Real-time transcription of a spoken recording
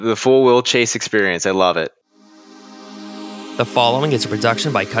The full Will Chase experience. I love it. The following is a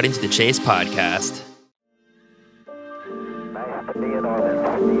production by Cutting to the Chase podcast.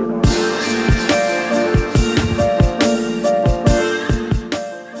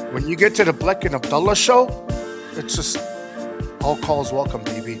 When you get to the Bleck Abdalla show, it's just all calls welcome,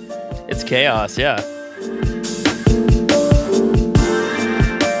 baby. It's chaos, yeah.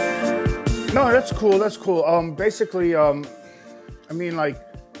 No, that's cool. That's cool. Basically, I mean, like,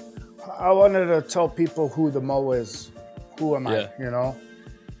 I wanted to tell people who the Mo is. Who am I? You know.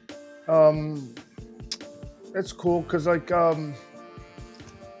 It's cool because, like, you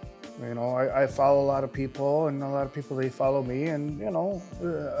know, I follow a lot of people, and a lot of people they follow me, and you know,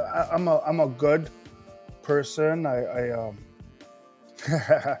 I'm a good person. I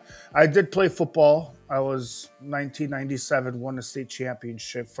I did play football. I was 1997, won the state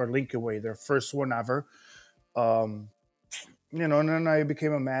championship for Lincoln Way, their first one ever. You know, and then I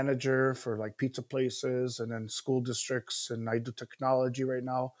became a manager for like pizza places and then school districts, and I do technology right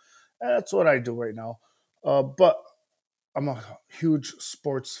now. That's what I do right now. But I'm a huge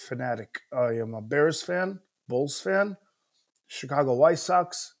sports fanatic. I am a Bears fan, Bulls fan, Chicago White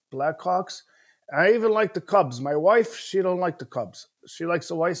Sox, Blackhawks. I even like the Cubs. My wife, she don't like the Cubs. She likes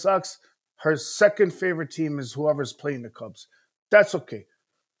the White Sox. Her second favorite team is whoever's playing the Cubs. That's okay.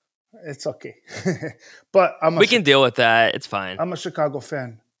 It's okay. But we can deal with that. It's fine. I'm a Chicago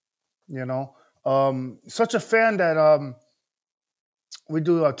fan, you know. Such a fan that we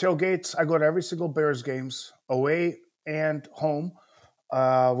do tailgates. I go to every single Bears games, away and home.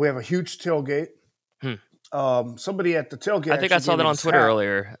 We have a huge tailgate. Somebody at the tailgate. I think I saw that on Twitter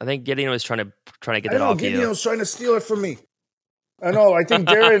earlier. I think Gideon was trying to get that off you. Gideon was trying to steal it from me. I know. I think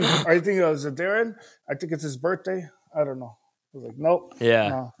Darren. I think it was Darren. I think it's his birthday. I don't know. I was like, nope. Yeah,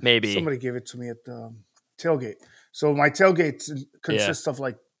 no. Maybe. Somebody gave it to me at the tailgate. So my tailgates consist of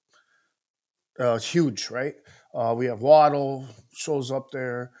like huge, right? We have Waddle shows up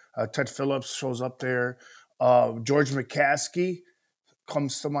there. Ted Phillips shows up there. George McCaskey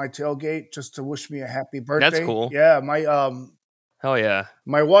comes to my tailgate just to wish me a happy birthday. That's cool. Yeah, my hell yeah.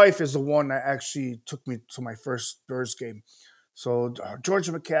 My wife is the one that actually took me to my first Bears game. So George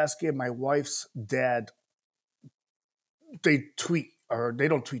McCaskey and my wife's dad, they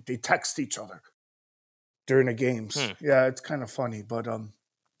text each other during the games. Yeah, it's kind of funny, but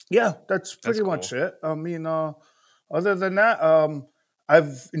yeah, that's pretty much it. I mean, other than that,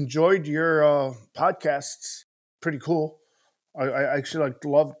 I've enjoyed your podcasts. Pretty cool. I actually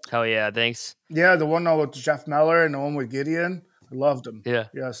loved. Hell yeah, thanks. Yeah, the one with Jeff Meller and the one with Gideon. I loved them. Yeah.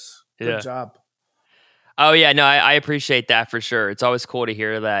 Yes. Good job. Oh yeah, no, I appreciate that for sure. It's always cool to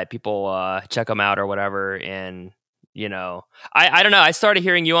hear that people check them out or whatever. And you know, I don't know. I started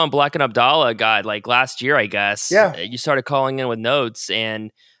hearing you on Bleck Abdalla, God, like last year, I guess. Yeah. You started calling in with notes,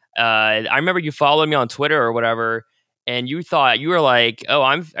 and I remember you followed me on Twitter or whatever. And you thought you were like,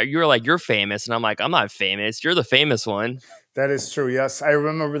 you're famous, and I'm like, I'm not famous. You're the famous one. That is true. Yes, I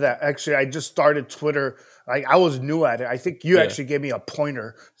remember that. Actually, I just started Twitter. I was new at it. I think you actually gave me a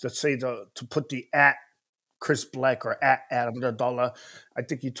pointer to say to put the @ Chris Bleck or @ Adam Abdalla. I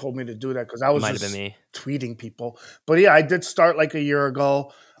think you told me to do that because I was just tweeting people. But yeah, I did start like a year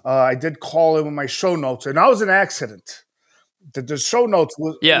ago. I did call in with my show notes, and that was an accident. The show notes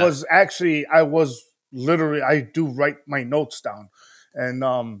was actually I do write my notes down,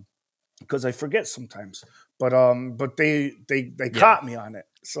 and because I forget sometimes. But they caught me on it,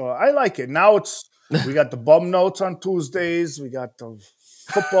 so I like it. Now we got the bum notes on Tuesdays, we got the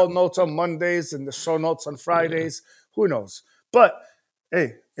football notes on Mondays, and the show notes on Fridays. Who knows? But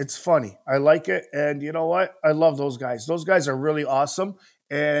hey, it's funny. I like it, and you know what? I love those guys. Those guys are really awesome,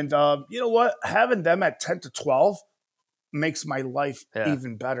 and you know what? Having them at 10 to 12 makes my life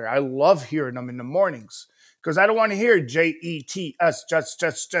even better. I love hearing them in the mornings because I don't want to hear JETS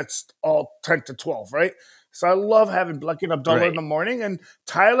just all 10 to 12, right? So I love having Bleck Abdalla in the morning, and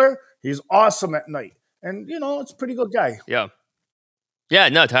Tyler, he's awesome at night. And, you know, it's a pretty good guy. Yeah. Yeah,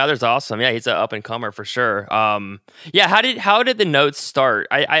 no, Tyler's awesome. Yeah, he's an up-and-comer for sure. Yeah, how did the notes start?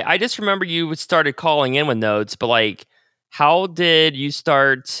 I just remember you started calling in with notes, but, like, how did you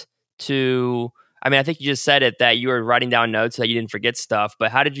start to... I mean, I think you just said it, that you were writing down notes so that you didn't forget stuff, but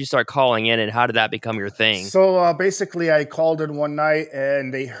how did you start calling in, and how did that become your thing? So, basically, I called in one night,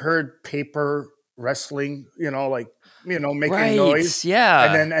 and they heard paper wrestling, making noise.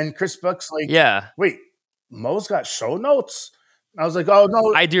 Yeah. And Chris Buck's like, yeah. Wait, Mo's got show notes? And I was like, oh,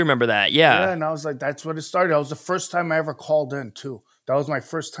 no. I do remember that, yeah. Yeah, and I was like, that's what it started. That was the first time I ever called in, too. That was my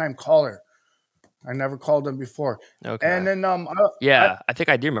first time caller. I never called him before. Okay. And then I think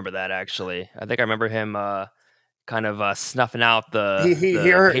I do remember that, actually. I think I remember him kind of snuffing out He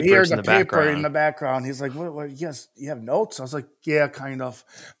the heard papers in the the paper in background. the background. He's like, "What? Yes, you have notes?" I was like, "Yeah, kind of."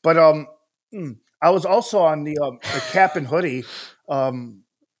 But I was also on the cap and hoodie. Um,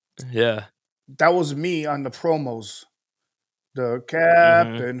 Yeah. that was me on the promos. The cap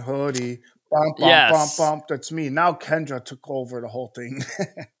Mm-hmm. and hoodie, bump, bump, bump, Yes. bump. That's me. Now Kendra took over the whole thing.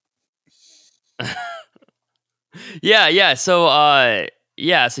 Yeah, yeah. So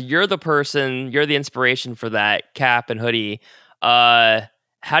yeah, so you're the person, you're the inspiration for that cap and hoodie.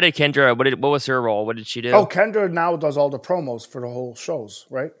 How did Kendra, what was her role? What did she Oh, do? Kendra now does all the promos for the whole shows,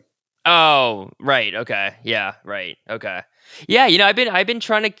 right? Oh, right. Okay. Yeah, right. Okay. Yeah, I've been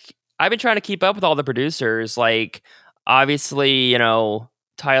trying to keep up with all the producers. Like, obviously,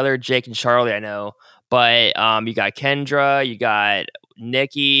 Tyler, Jake, and Charlie, I know. But you got Kendra, you got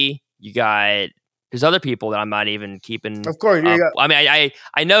Nikki, there's other people that I'm not even keeping Of course, you up. got I mean,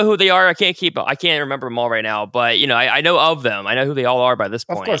 I know who they are. I can't remember them all right now, but I know of them. I know who they all are by this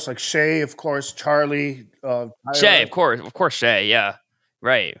of point. course like Shay, of course, Charlie, Shay, Tyler, of course, Shay. Yeah,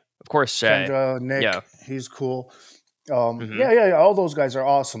 right. Of course, Shay. Kendra, Nick. Yeah. He's cool. Hmm. Yeah. All those guys are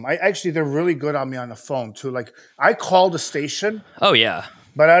awesome. I actually they're really good on me on the phone too. Like I call the station, Oh yeah.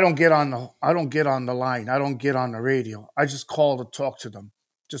 but I don't get on the line. I don't get on the radio. I just call to talk to them,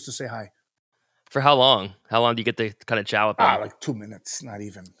 just to say hi. For how long? How long do you get to kind of chat with them? Like 2 minutes, not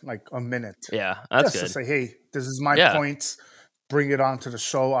even like a minute, Yeah, that's just to good. say, hey, this is my Yeah. points. Bring it on to the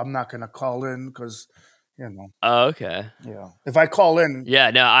show. I'm not gonna call in because, you know, Oh, okay. yeah. If I call in,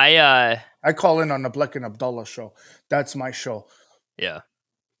 Yeah. No, I call in on the Bleck and Abdalla show. That's my show. yeah.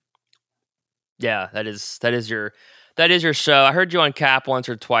 Yeah, that is your show. I heard you on Cap once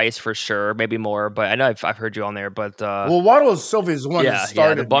or twice for sure, maybe more, but I know I've heard you on there. But Well, Waddle Sylvia's the one that yeah, the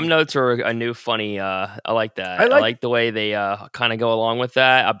started bum me. notes are a new funny. I like I that. I like like the way they kind of go along with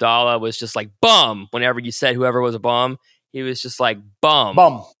that. Abdallah was just like bum whenever you said whoever was a bum, he was just like bum.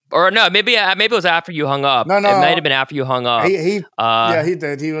 bum. Or no, maybe it was after you hung up. No, It might have no. been after you hung up. He yeah, Uh, he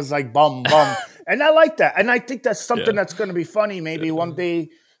did. He was like bum bum, and I like that. And I think that's something yeah. that's going to be funny. Maybe one day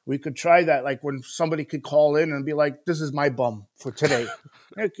we could try that. Like when somebody could call in and be like, "This is my bum for today,"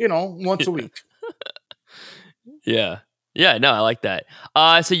 like, once a week. Yeah. Yeah, no, I like that.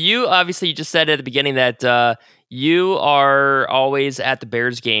 So you just said at the beginning that you are always at the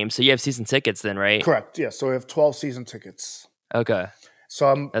Bears game. So you have season tickets then, right? Correct. Yeah. So we have 12 season tickets. Okay. So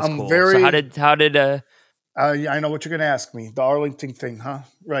I'm That's I'm cool. So very. how did I know what you're going to ask me. The Arlington thing, huh?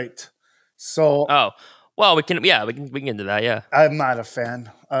 Right. So oh, well, we can get into that, yeah. I'm not a fan.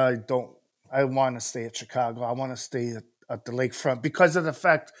 I don't. I want to stay at Chicago. I want to stay at the lakefront because of the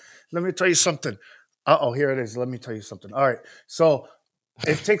fact. Let me tell you something. Here it is. Let me tell you something. All right. So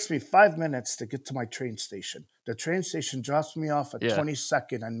it takes me 5 minutes to get to my train station. The train station drops me off at Yeah.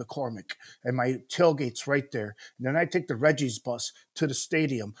 22nd and McCormick, and my tailgate's right there. And then I take the Reggie's bus to the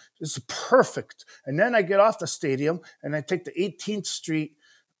stadium. It's perfect. And then I get off the stadium and I take the 18th Street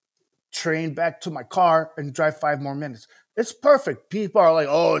train back to my car and drive 5 more minutes. It's perfect. People are like,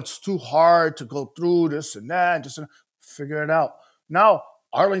 "Oh, it's too hard to go through this and that." Just figure it out. Now,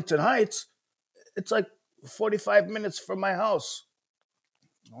 Arlington Heights, it's like 45 minutes from my house.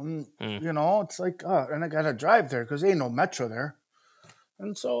 Mm, It's like, and I got to drive there because ain't no metro there.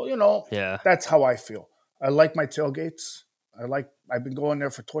 And so, yeah. that's how I feel. I like my tailgates. I've been going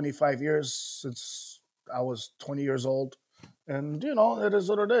there for 25 years since I was 20 years old. And, it is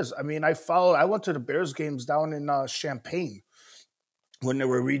what it is. I mean, I went to the Bears games down in Champaign when they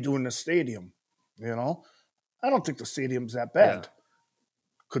were redoing the stadium. I don't think the stadium's that Yeah. bad.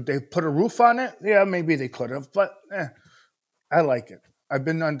 Could they put a roof on it? Yeah, maybe they could have, but I like it. I've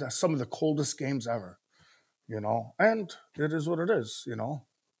been on some of the coldest games ever, and it is what it is.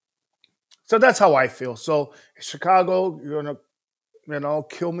 So that's how I feel. So Chicago, you're gonna,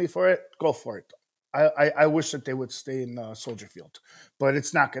 kill me for it. Go for it. I wish that they would stay in Soldier Field, but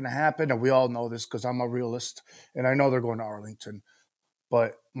it's not going to happen, and we all know this because I'm a realist, and I know they're going to Arlington.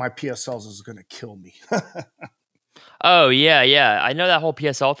 But my PSLs is going to kill me. Oh yeah, yeah. I know that whole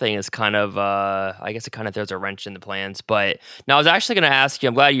PSL thing is kind of I guess it kind of throws a wrench in the plans. But now I was actually gonna ask you,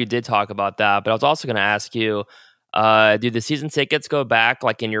 I'm glad you did talk about that, but I was also gonna ask you, do the season tickets go back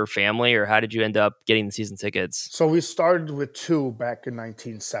like in your family, or how did you end up getting the season tickets? So we started with 2 back in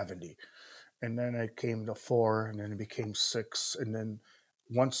 1970, and then it came to 4, and then it became 6, and then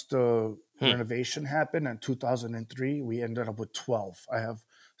once the Hmm. renovation happened in 2003, we ended up with 12. I have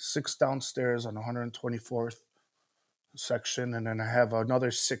 6 downstairs on 124th section, and then I have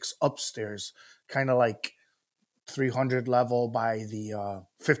another 6 upstairs, kind of like 300 level by the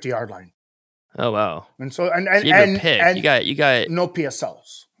 50-yard line. Oh wow. And so and So and you have your and pick. and You got no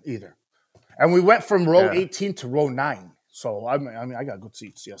PSLs either. And we went from row Yeah. 18 to row 9. So I mean, I got good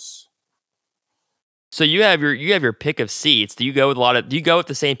seats. Yes. So you have your pick of seats. Do you go with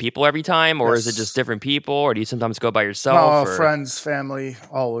the same people every time, or is it just Yes. different people, or do you sometimes go by yourself? No, Or friends, family,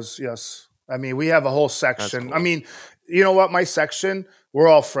 always. Yes. I mean, we have a whole that's section. I cool. mean, you know what? My section, we're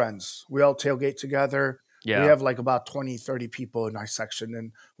all friends. We all tailgate together. We Yeah. have like about 20, 30 people in our section.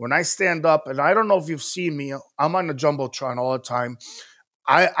 And when I stand up, and I don't know if you've seen me, I'm on the Jumbotron all the time.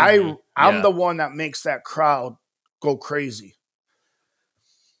 I'm Yeah. the one that makes that crowd go crazy.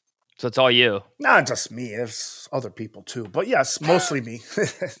 So it's all you. Not just me, it's other people too. But yes, mostly me.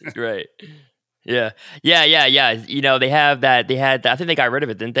 Right. Yeah. Yeah. You know, they had I think they got rid of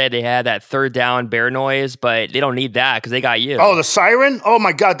it, didn't they? They had that third down bear noise, but they don't need that because they got you. Oh, the siren? Oh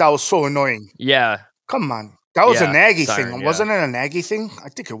my God, that was so annoying. Yeah. Come on. That was a Yeah. Nagy Siren, thing. yeah. Wasn't it a Nagy thing? I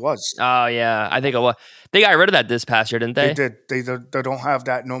think it was. Oh yeah. I think it was. They got rid of that this past year, didn't They they? did. They don't have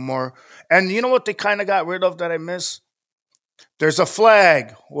that no more. And you know what they kind of got rid of that I miss? There's a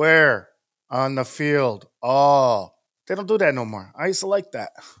flag. Where? On the field. Oh, they don't do that no more. I used to like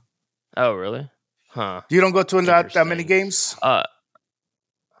that. Oh really? Huh. You don't go to that many Interesting. games?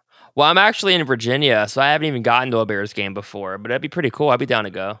 Well, I'm actually in Virginia, so I haven't even gotten to a Bears game before, but that'd be pretty cool. I'd be down to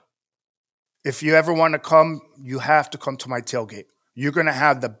go. If you ever want to come, you have to come to my tailgate. You're going to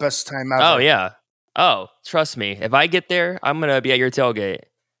have the best time ever. Oh yeah. Oh, trust me. If I get there, I'm gonna be at your tailgate.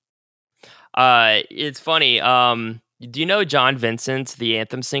 It's funny. Do you know John Vincent, the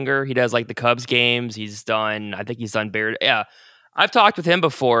anthem singer? He does like the Cubs games. I think he's done Bear. Yeah, I've talked with him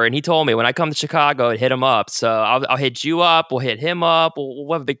before, and he told me when I come to Chicago, I'd hit him up. So I'll hit you up. We'll hit him up.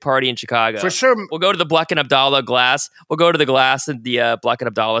 We'll have a big party in Chicago. For sure. We'll go to the Bleck Abdalla glass. We'll go to the glass in the Bleck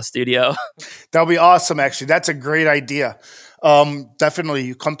Abdalla studio. That'll be awesome, actually. That's a great idea. Definitely,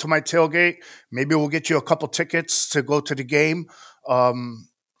 you come to my tailgate. Maybe we'll get you a couple tickets to go to the game.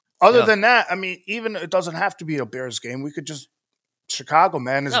 Other Yeah. than that, I mean, even it doesn't have to be a Bears game. We could just Chicago,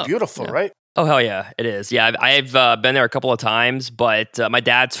 man, is beautiful, yeah. right? Oh hell yeah, it is. Yeah, I've been there a couple of times, but my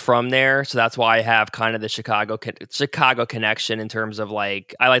dad's from there, so that's why I have kind of the Chicago connection in terms of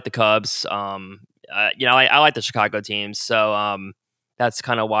like I like the Cubs. I like the Chicago teams, so that's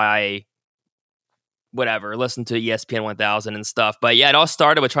kind of why I listen to ESPN 1000 and stuff. But yeah, it all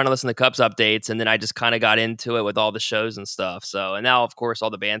started with trying to listen to Cubs updates, and then I just kind of got into it with all the shows and stuff. So and now of course all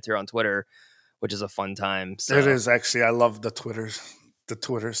the banter on Twitter, which is a fun time. So. It is actually. I love the Twitter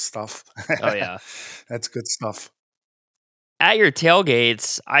stuff. Oh yeah. That's good stuff. At your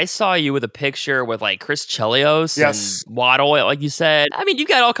tailgates, I saw you with a picture with like Chris Chelios Yes. and Waddle, like you said. I mean, you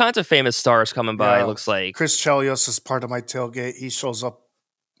got all kinds of famous stars coming by, Yeah. it looks like. Chris Chelios is part of my tailgate. He shows up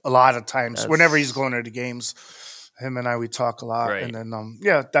a lot of times whenever he's going to the games. Him and we talk a lot. Right. And then,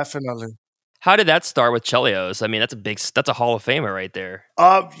 yeah, definitely. How did that start with Chelios? I mean, that's a Hall of Famer right there.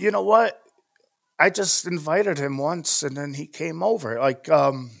 You know what? I just invited him once, and then he came over. Like,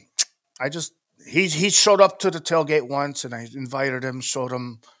 he showed up to the tailgate once, and I invited him, showed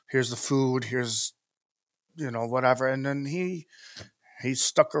him, here's the food, here's, whatever, and then he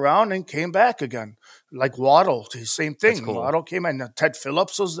stuck around and came back again. Like Waddle, the same thing. That's cool. Waddle came in, and Ted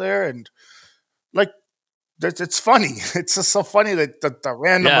Phillips was there, and like, it's funny. It's just so funny that the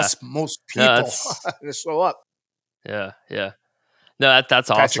randomest most people show up. Yeah. No, that's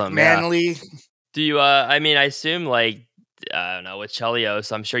Patrick awesome. Manley. Yeah. Do you? I mean, I assume like I don't know with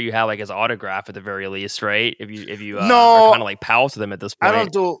Chelios. I'm sure you have like his autograph at the very least, right? If you No, are kind of like pals with him at this point. I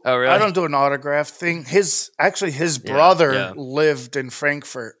don't do. Oh, really? I don't do an autograph thing. His brother lived in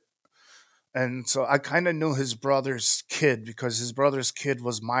Frankfurt, and so I kind of knew his brother's kid because his brother's kid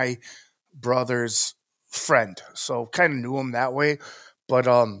was my brother's friend. So kind of knew him that way. But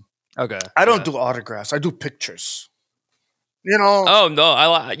okay, I don't do autographs. I do pictures. Oh no,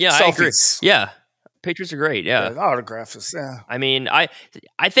 I agree. Selfies. Yeah, pictures are great. Yeah, autographs is I mean, I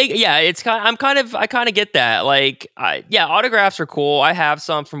think it's I kind of get that. Like, autographs are cool. I have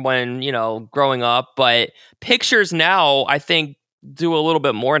some from when growing up, but pictures now I think do a little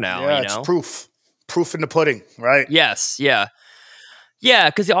bit more now. Yeah, it's proof in the pudding, right? Yes, yeah.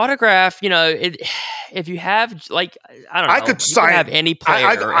 Yeah, because the autograph, if you have like, I don't know, I could sign have any player.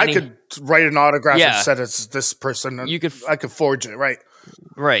 I could write an autograph and Yeah. said it's this person. And I could forge it, right?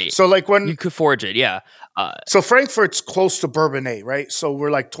 Right. So like when you could forge it, yeah. So Frankfurt's close to Bourbonnais, right? So we're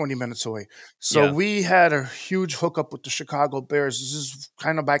like 20 minutes away. So we had a huge hookup with the Chicago Bears. This is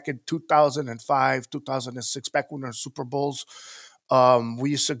kind of back in 2005, 2006, back when there were Super Bowls. We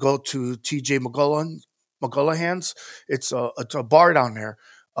used to go to TJ McGullahan's. It's a bar down there.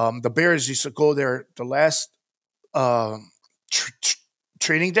 The Bears used to go there the last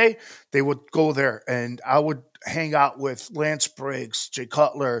training day, they would go there, and I would hang out with Lance Briggs, Jay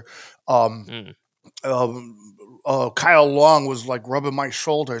Cutler, Mm. Kyle Long was like rubbing my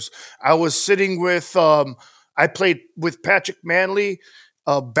shoulders. I was sitting with I played with Patrick Manley,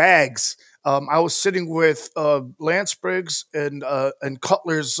 Bags. I was sitting with Lance Briggs and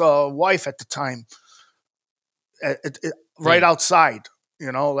Cutler's wife at the time, right outside,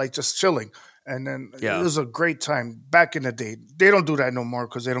 like just chilling. And then it Yeah. was a great time back in the day. They don't do that no more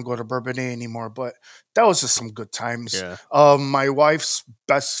because they don't go to Bourbonnais anymore. But that was just some good times. Yeah. My wife's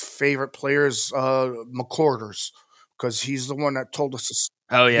best favorite player is McCorders, because he's the one that told us.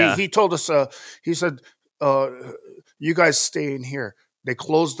 Oh yeah. He told us. He said, "You guys stay in here." They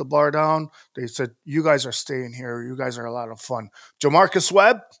closed the bar down. They said, "You guys are staying here. You guys are a lot of fun." Jamarcus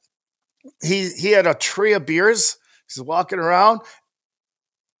Webb, he had a tray of beers. He's walking around,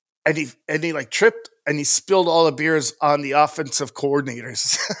 and he like tripped, and he spilled all the beers on the offensive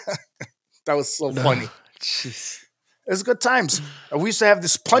coordinators. That was so funny. Jeez. It was good times. And we used to have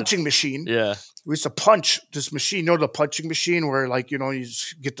this punching machine. Yeah. We used to punch this machine, the punching machine where, like, you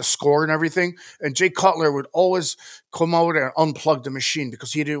get the score and everything. And Jay Cutler would always come out and unplug the machine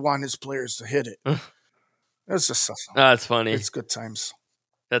because he didn't want his players to hit it. It's just awesome. That's funny. It's good times.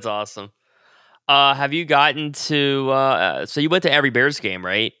 That's awesome. Have you gotten to so you went to every Bears game,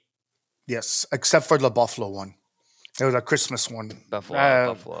 right? Yes, except for the Buffalo one. It was a Christmas one.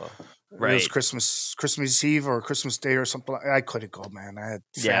 Buffalo. Right. It was Christmas Eve or Christmas Day or something. I couldn't go, man. I had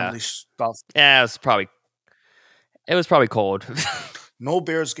family stuff. Yeah, it was probably cold. No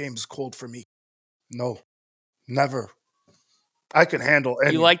Bears game is cold for me. No, never. I can handle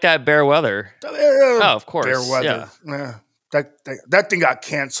any. You like that bear weather? Oh, of course. Bear weather. Yeah. That thing got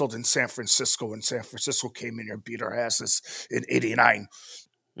canceled in San Francisco when San Francisco came in here and beat our asses in '89.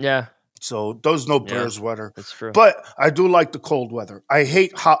 Yeah. So there's no Bears weather. That's true. But I do like the cold weather. I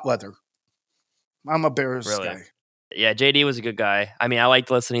hate hot weather. I'm a Bears guy. Yeah, JD was a good guy. I mean, I liked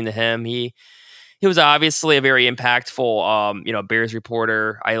listening to him. He was obviously a very impactful, Bears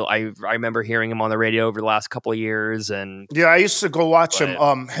reporter. I remember hearing him on the radio over the last couple of years, and yeah, I used to go watch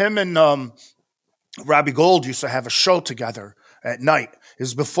him. Him and Robbie Gould used to have a show together at night. It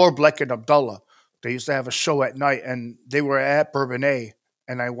was before Bleck Abdalla. They used to have a show at night, and they were at Bourbonnais,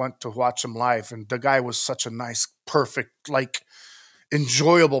 and I went to watch him live. And the guy was such a nice, perfect, like,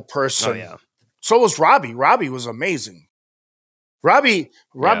 enjoyable person. Oh yeah. So was Robbie. Robbie was amazing. Robbie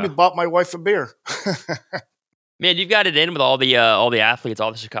bought my wife a beer. Man, you've got it in with all the athletes,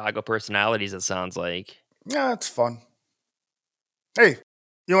 all the Chicago personalities. It sounds like. Yeah, it's fun. Hey,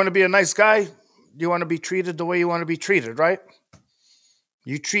 you want to be a nice guy? You want to be treated the way you want to be treated, right?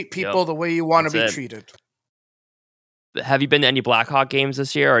 You treat people the way you want to be treated. Have you been to any Blackhawk games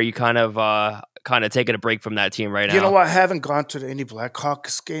this year? Or are you kind of taking a break from that team right now? You know what? I haven't gone to any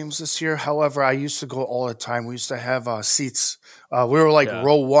Blackhawks games this year. However, I used to go all the time. We used to have seats. We were like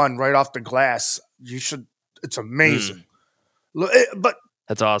row one, right off the glass. You should. It's amazing. But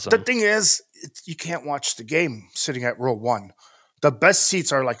that's awesome. The thing is, you can't watch the game sitting at row one. The best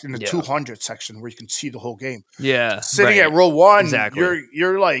seats are like in the 200 section where you can see the whole game. Yeah, sitting at row one, exactly.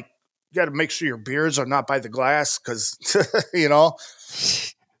 You're like, you got to make sure your beers are not by the glass because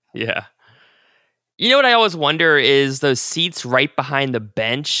Yeah. You know what I always wonder is those seats right behind the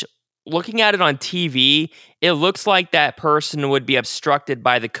bench. Looking at it on TV, it looks like that person would be obstructed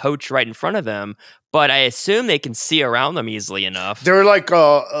by the coach right in front of them, but I assume they can see around them easily enough. They're like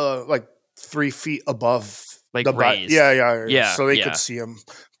 3 feet above, like raised. Yeah. So they could see them.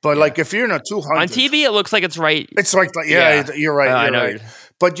 But like if you're in a 200 on TV, it looks like it's right. It's like you're right. I You're know. right.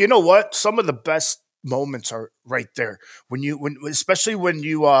 But you know what? Some of the best moments are right there especially when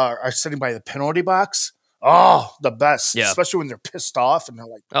you are sitting by the penalty box. Oh, the best. Yeah. Especially when they're pissed off and they're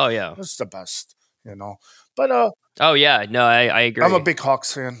like, "Oh yeah, that's the best." But oh yeah, no, I agree. I'm a big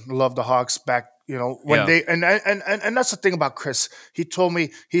Hawks fan. Love the Hawks back. When they and that's the thing about Chris. He told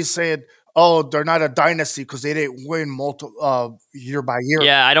me, he said, "Oh, they're not a dynasty because they didn't win multiple year by year."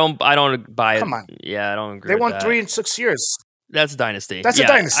 Yeah, I don't buy it. Come on. Yeah, I don't agree. They won that. 3 in 6 years. That's a dynasty. That's a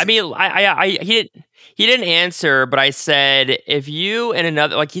dynasty. I mean, he didn't answer, but I said if you and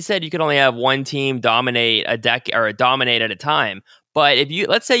another, like he said, you could only have one team dominate a decade or dominate at a time. But if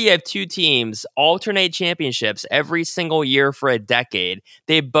let's say you have two teams alternate championships every single year for a decade,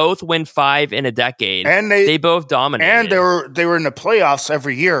 they both win 5 in a decade, and they both dominate. And they were in the playoffs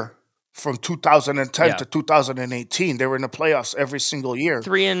every year from 2010 to 2018. They were in the playoffs every single year.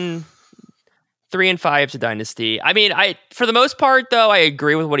 3 and 5 to dynasty. I mean, for the most part, though, I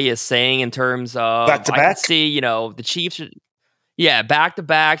agree with what he is saying in terms of back to back. I can see, the Chiefs. Yeah, back to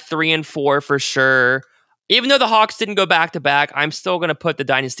back, 3 and 4 for sure. Even though the Hawks didn't go back to back, I'm still going to put the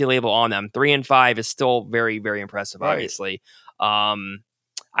dynasty label on them. 3-5 is still very, very impressive. Right. Obviously,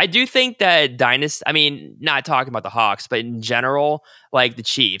 I do think that dynasty. I mean, not talking about the Hawks, but in general, like the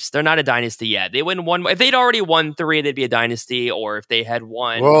Chiefs, they're not a dynasty yet. They win one. If they'd already won 3, they'd be a dynasty. Or if they had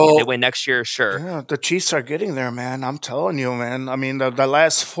won, if they win next year, sure. Yeah, the Chiefs are getting there, man. I'm telling you, man. I mean, the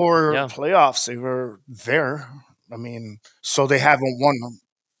last 4 Yeah. playoffs, they were there. I mean, so they haven't won them.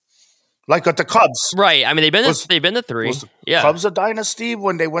 Like at the Cubs. Right. I mean, they've been to 3. Was the Yeah. Cubs a dynasty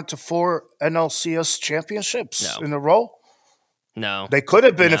when they went to 4 NLCS championships in a row? No. They could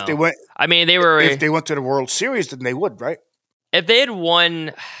have been if they went. I mean, they were. If they went to the World Series, then they would, right? If they had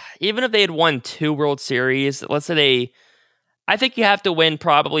won, even if they had won 2 World Series, let's say I think you have to win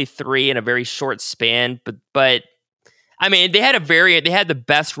probably 3 in a very short span. But I mean, they had the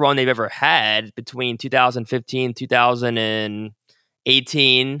best run they've ever had between 2015,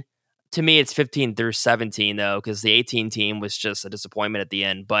 2018. To me, it's 15 through 17 though, because the 18 team was just a disappointment at the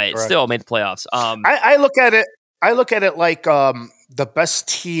end, but still made the playoffs. I look at it. I look at it like the best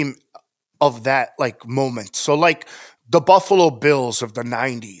team of that like moment. So like the Buffalo Bills of the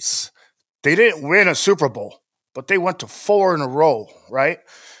 '90s, they didn't win a Super Bowl, but they went to 4 in a row, right?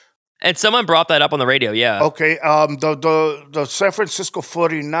 And someone brought that up on the radio, yeah. Okay, the San Francisco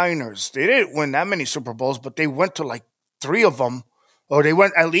 49ers, they didn't win that many Super Bowls, but they went to like 3 of them, or they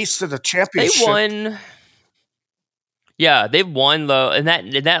went at least to the championship. They won. Yeah, they've won though, in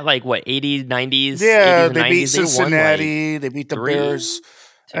that like what 80s, 90s. Yeah, 80s and they 90s, beat Cincinnati, won, like, they beat the 3, Bears,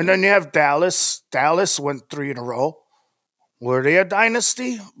 2. and then you have Dallas. Dallas went 3 in a row. Were they a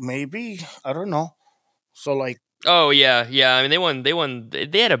dynasty? Maybe, I don't know. So like, oh yeah. I mean, they won.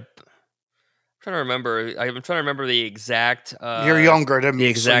 They had a. I'm trying to remember. I'm trying to remember the exact. You're younger than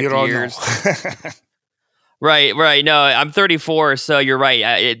me, so you don't years. know. Right. No, I'm 34, so you're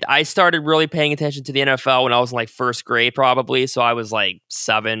right. I started really paying attention to the NFL when I was in like first grade, probably. So I was like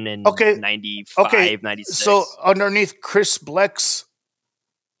 7 in 95, 96. So underneath Chris Bleck's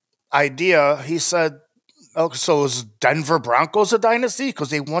idea, he said, "Oh, so is Denver Broncos a dynasty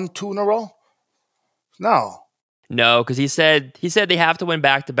because they won 2 in a row?" No, because he said they have to win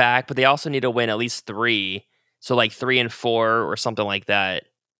back to back, but they also need to win at least 3. So like 3 and 4 or something like that.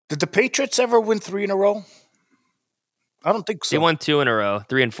 Did the Patriots ever win 3 in a row? I don't think so. They won 2 in a row,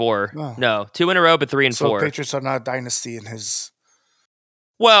 3 and 4. No, 2 in a row, but 3 and 4. So Patriots are not a dynasty in his.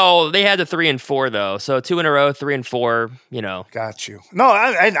 Well, they had the 3 and 4 though, so 2 in a row, 3 and 4. You know, got you. No,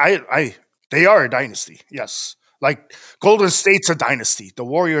 I they are a dynasty. Yes, like Golden State's a dynasty. The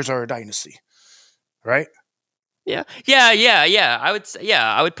Warriors are a dynasty, right? Yeah.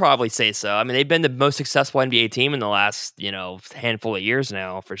 I would probably say so. I mean, they've been the most successful NBA team in the last, handful of years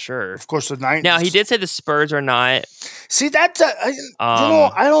now, for sure. Of course, the 90s. Now, he did say the Spurs are not. See, that's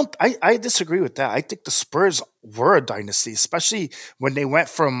I disagree with that. I think the Spurs were a dynasty, especially when they went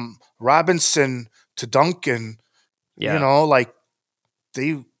from Robinson to Duncan. Yeah. Like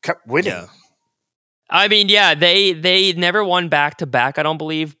they kept winning. Yeah. I mean, yeah, they never won back to back, I don't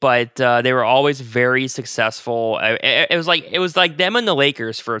believe, but they were always very successful. It was like them and the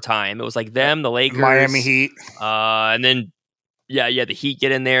Lakers for a time. It was like them, the Lakers, Miami Heat, and then the Heat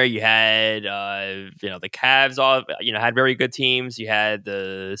get in there. You had the Cavs all had very good teams. You had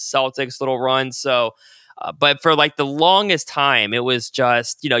the Celtics little run. So. But for like the longest time, it was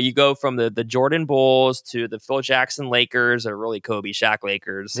just, you go from the Jordan Bulls to the Phil Jackson Lakers, or really Kobe Shaq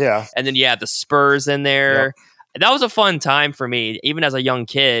Lakers. Yeah. And then you had the Spurs in there. Yep. That was a fun time for me, even as a young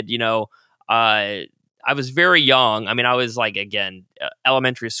kid. I was very young. I mean, I was like, again,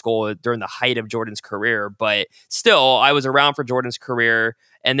 elementary school during the height of Jordan's career, but still, I was around for Jordan's career.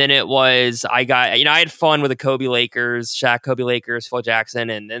 And then it was, I had fun with the Kobe Lakers, Shaq Kobe Lakers, Phil Jackson.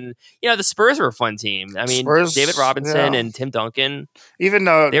 And then, the Spurs were a fun team. I mean, Spurs, David Robinson and Tim Duncan. Even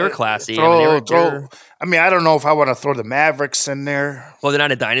they were classy. I don't know if I want to throw the Mavericks in there. Well, they're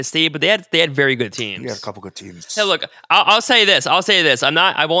not a dynasty, but they had very good teams. Yeah, a couple good teams. Hey, look, I'll say this. I won't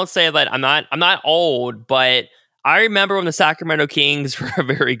say that I'm not old, but I remember when the Sacramento Kings were a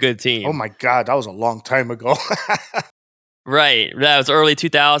very good team. Oh my God, that was a long time ago. Right, that was early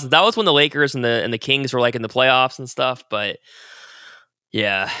 2000s. That was when the Lakers and the Kings were like in the playoffs and stuff. But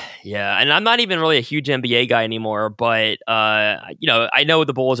yeah. And I'm not even really a huge NBA guy anymore. But I know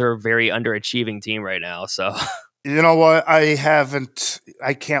the Bulls are a very underachieving team right now. So you know what? I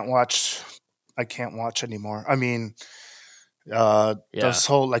can't watch anymore. I mean, this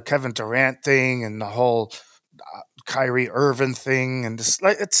whole like Kevin Durant thing and the whole Kyrie Irving thing, and this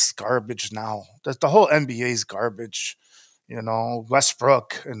it's garbage now. The whole NBA is garbage.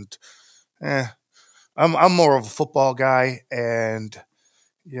 Westbrook and I'm more of a football guy, and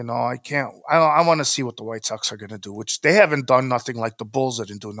I can't. I want to see what the White Sox are going to do, which they haven't done nothing like the Bulls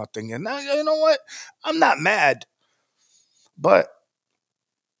didn't do nothing. And you know what? I'm not mad, but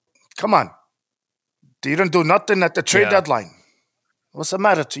come on, you didn't do nothing at the trade Yeah. deadline. What's the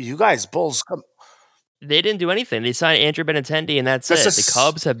matter to you guys, Bulls? Come. They didn't do anything. They signed Andrew Benintendi, and that's it. The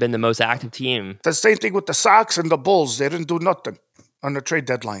Cubs have been the most active team. The same thing with the Sox and the Bulls. They didn't do nothing on the trade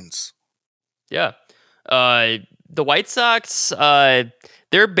deadlines. Yeah. The White Sox,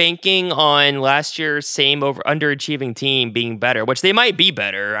 they're banking on last year's same underachieving team being better, which they might be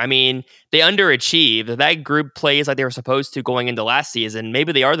better. I mean, they underachieved. That group plays like they were supposed to going into last season.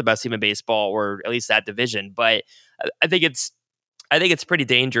 Maybe they are the best team in baseball, or at least that division. But I think it's pretty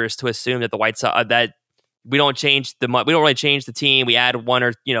dangerous to assume that the White Sox that we don't really change the team. We add one,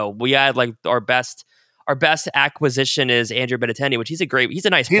 or we add like our best acquisition is Andrew Benintendi, which he's a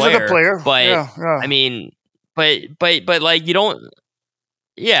nice player. He's a good player, but yeah. I mean, but like you don't,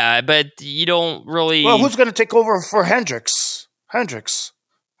 yeah, but you don't really. Well, who's going to take over for Hendricks? I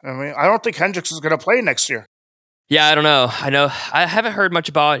mean, I don't think Hendricks is going to play next year. Yeah, I don't know. I haven't heard much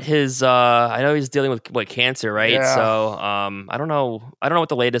about his. I know he's dealing with cancer, right? Yeah. So, I don't know what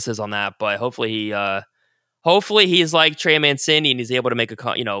the latest is on that, but hopefully he's like Trey Mancini and he's able to make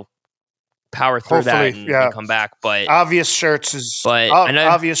power through that and come back. But obvious shirts is.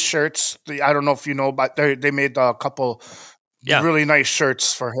 Obvious shirts. I don't know if you know, but they made a couple. Yeah. Really nice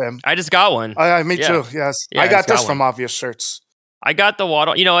shirts for him. I just got one. Me too. Yes, I got this from Obvious Shirts. I got the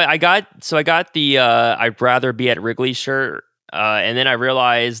Waddle. I got the I'd rather be at Wrigley shirt, and then I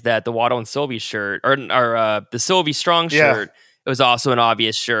realized that the Waddle and Sylvie shirt, or the Sylvie Strong shirt, it was also an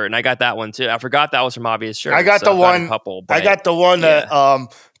Obvious shirt, and I got that one too. I forgot that was from Obvious Shirt. I got the one. I got the one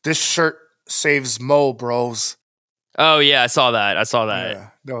that this shirt saves Mo, bros. Oh yeah, I saw that. Yeah,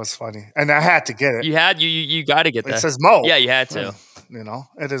 that was funny, and I had to get it. You got to get that. It says Mo. Yeah, you had to.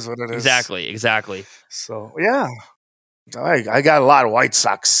 It is what it is. Exactly. So yeah, I got a lot of White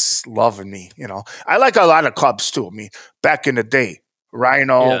Sox loving me. I like a lot of Cubs too. I mean, back in the day,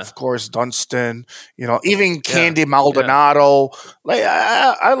 Rhino, of course, Dunston. Even Candy Maldonado. Like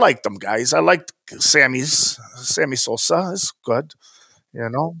I like them guys. I like Sammy Sosa is good.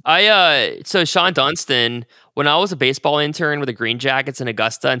 So Sean Dunston, when I was a baseball intern with the Green Jackets in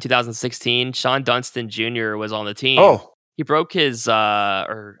Augusta in 2016, Sean Dunston Jr. was on the team. Oh, he broke his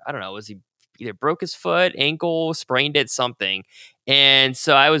or I don't know, was he either broke his foot, ankle, sprained it, something. And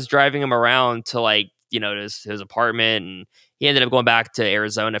so I was driving him around to his apartment, and he ended up going back to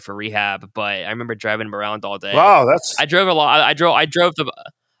Arizona for rehab. But I remember driving him around all day. Wow, I drove a lot.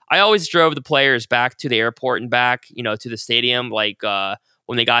 I always drove the players back to the airport and back, to the stadium. Like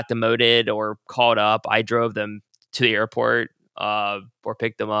when they got demoted or called up, I drove them to the airport or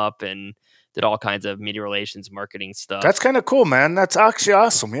picked them up and did all kinds of media relations, marketing stuff. That's kind of cool, man. That's actually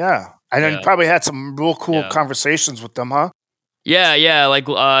awesome. Yeah. And then probably had some real cool conversations with them, huh? Yeah. Like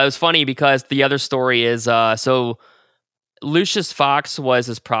it was funny because the other story is so Lucius Fox was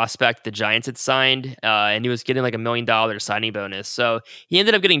his prospect the Giants had signed, and he was getting like $1 million signing bonus. So he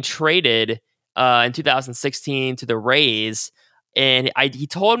ended up getting traded in 2016 to the Rays. And he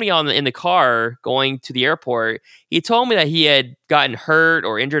told me in the car going to the airport, he told me that he had gotten hurt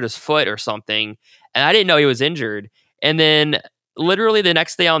or injured his foot or something, and I didn't know he was injured. And then literally the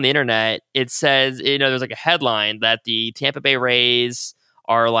next day on the internet, it says, there's like a headline that the Tampa Bay Rays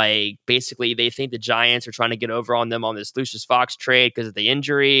are like, basically they think the Giants are trying to get over on them on this Lucius Fox trade because of the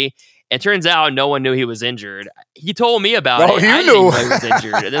injury. It turns out no one knew he was injured. He told me about it. You I knew didn't know he was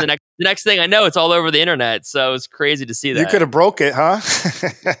injured. And then the next thing I know, it's all over the internet. So it was crazy to see that. You could have broke it, huh?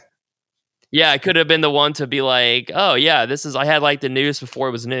 Yeah, I could have been the one to be like, oh yeah, I had like the news before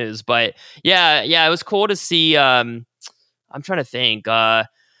it was news. But yeah, it was cool to see. I'm trying to think. I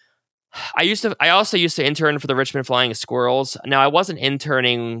also used to intern for the Richmond Flying Squirrels. Now I wasn't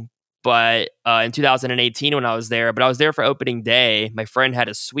interning, but in 2018 when I was there, but I was there for opening day. My friend had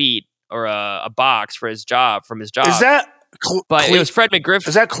a suite or a box for his job Is that? It was Fred McGriff.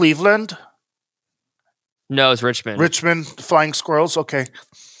 Is that Cleveland? No, it's Richmond. Richmond Flying Squirrels. Okay.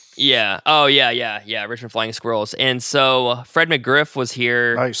 Yeah. Oh yeah. Richmond Flying Squirrels. And so Fred McGriff was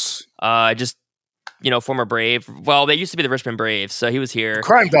here. Nice. Just former Brave. Well, they used to be the Richmond Braves, so he was here.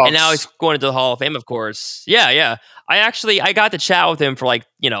 Crime Dogs. And now he's going into the Hall of Fame, of course. Yeah. I got to chat with him for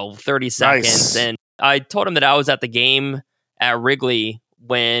 30 seconds. Nice. And I told him that I was at the game at Wrigley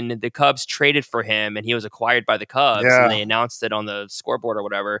when the Cubs traded for him and he was acquired by the Cubs and they announced it on the scoreboard or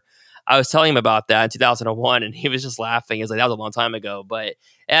whatever. I was telling him about that in 2001 and he was just laughing. He was like, that was a long time ago. But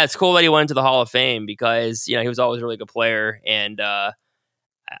yeah, it's cool that he went into the Hall of Fame because, he was always a really good player. And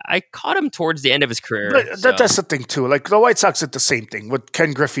I caught him towards the end of his career. But So. that's the thing too. Like the White Sox did the same thing with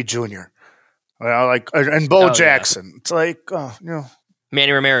Ken Griffey Jr. Like and Bo Jackson. It's like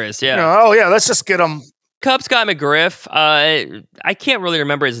Manny Ramirez. Yeah. Oh yeah, let's just get him. Cubs got McGriff. I can't really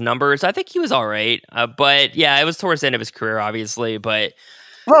remember his numbers. I think he was all right. But yeah, it was towards the end of his career, obviously. But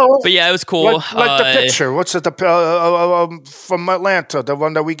yeah, it was cool. Like the pitcher. What's it? From Atlanta, the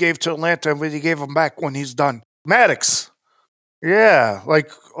one that we gave to Atlanta, and we gave him back when he's done. Maddox. Yeah,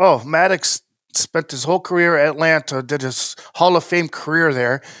 Maddox spent his whole career at Atlanta, did his Hall of Fame career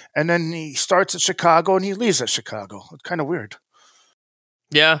there, and then he starts at Chicago and he leaves at Chicago. It's kind of weird.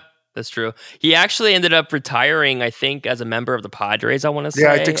 Yeah, that's true. He actually ended up retiring, I think, as a member of the Padres, I want to say.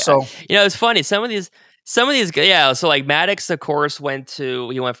 Yeah, I think so. It's funny. Some of these, yeah. So like Maddox, of course, he went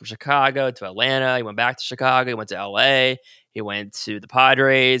from Chicago to Atlanta. He went back to Chicago. He went to LA. He went to the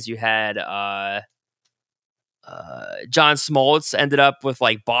Padres. You had John Smoltz ended up with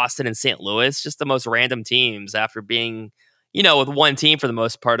like Boston and St. Louis, just the most random teams after being, with one team for the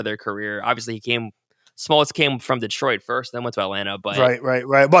most part of their career. Obviously, Smoltz came from Detroit first, then went to Atlanta. But right.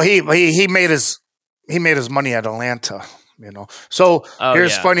 Well, he made his money at Atlanta. So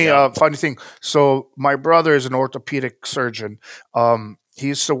here's funny thing. So my brother is an orthopedic surgeon. He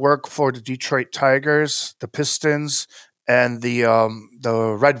used to work for the Detroit Tigers, the Pistons, and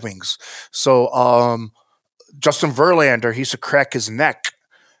the Red Wings. So Justin Verlander, he used to crack his neck.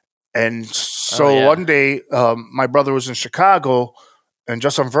 And so one day, my brother was in Chicago, and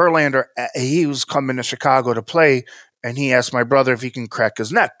Justin Verlander, he was coming to Chicago to play, and he asked my brother if he can crack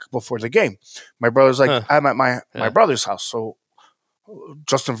his neck before the game. My brother's like, I'm at my brother's house. So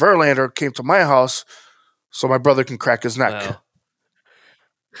Justin Verlander came to my house so my brother can crack his neck. Wow.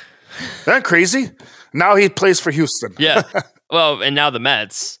 Isn't that crazy? Now he plays for Houston. Yeah. Well, and now the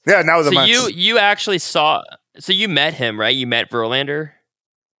Mets. Yeah, now the Mets. So you actually saw... So you met him, right? You met Verlander?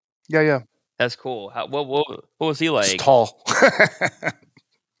 Yeah. That's cool. What was he like? He's tall.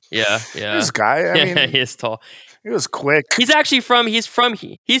 Yeah. This guy, I mean, he is tall. He was quick. He's actually from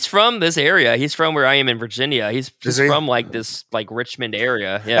this area. He's from where I am in Virginia. He's from like this like Richmond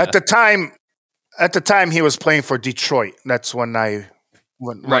area. Yeah. At the time he was playing for Detroit. That's when I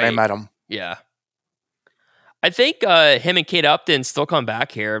met him. Yeah. I think him and Kate Upton still come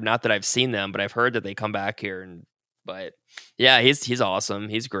back here. Not that I've seen them, but I've heard that they come back here. But yeah, he's awesome.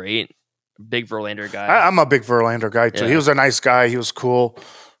 He's great. Big Verlander guy. I'm a big Verlander guy too. Yeah. He was a nice guy. He was cool.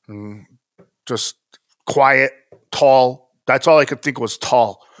 Just quiet, tall. That's all I could think was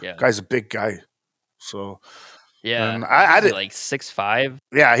tall. Yeah. Guy's a big guy. So yeah, I did like 6'5".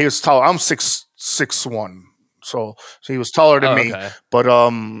 Yeah, he was tall. I'm 6'1". So he was taller than me. Okay. But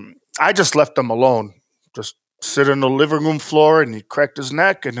I just left him alone. Just sit on the living room floor, and he cracked his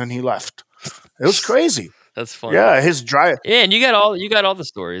neck, and then he left. It was crazy. That's funny. Yeah, his drive. Yeah, and you got all the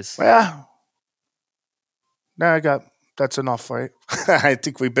stories. Yeah. That's enough, right? I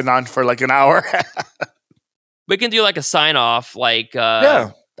think we've been on for like an hour. We can do like a sign off, like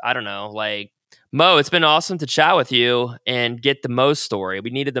I don't know, like Mo. It's been awesome to chat with you and get the Mo story.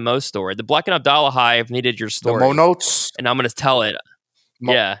 We needed the Mo story. The Bleck Abdalla Hive needed your story. The Mo notes, and I'm going to tell it.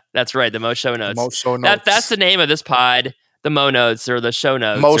 Yeah, that's right. The Mo show notes. Mo show notes. That's the name of this pod. The Mo notes or the show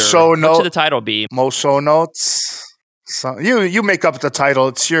notes. Mo show notes. What should the title be? Mo show notes. So you make up the title.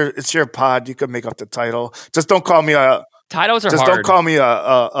 It's your pod. You can make up the title. Just don't call me a. Titles are just hard. Don't call me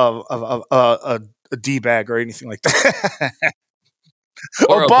a D-bag or anything like that.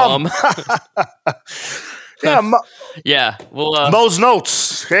 or a bum. Yeah. Yeah. Well, Mo's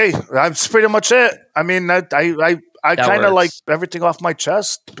notes. Hey, that's pretty much it. I mean, I kind of like everything off my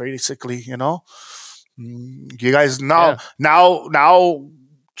chest, basically. You guys know now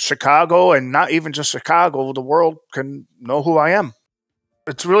Chicago, and not even just Chicago, the world can know who I am.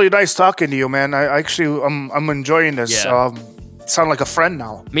 It's really nice talking to you, man. I'm enjoying this. Yeah. Sound like a friend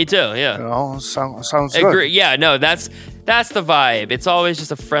now. Me too. Yeah. Sounds good. Agree. Yeah. No, that's the vibe. It's always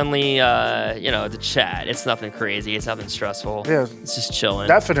just a friendly, to chat. It's nothing crazy. It's nothing stressful. Yeah. It's just chilling.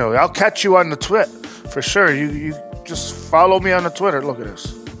 Definitely. I'll catch you on the Twit for sure. You just follow me on the Twitter. Look at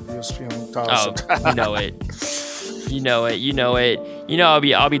this. Oh, you know it. You know it.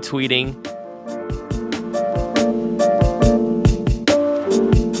 I'll be tweeting.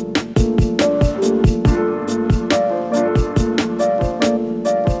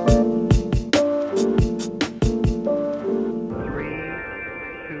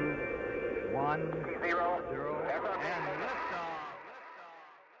 Zero, and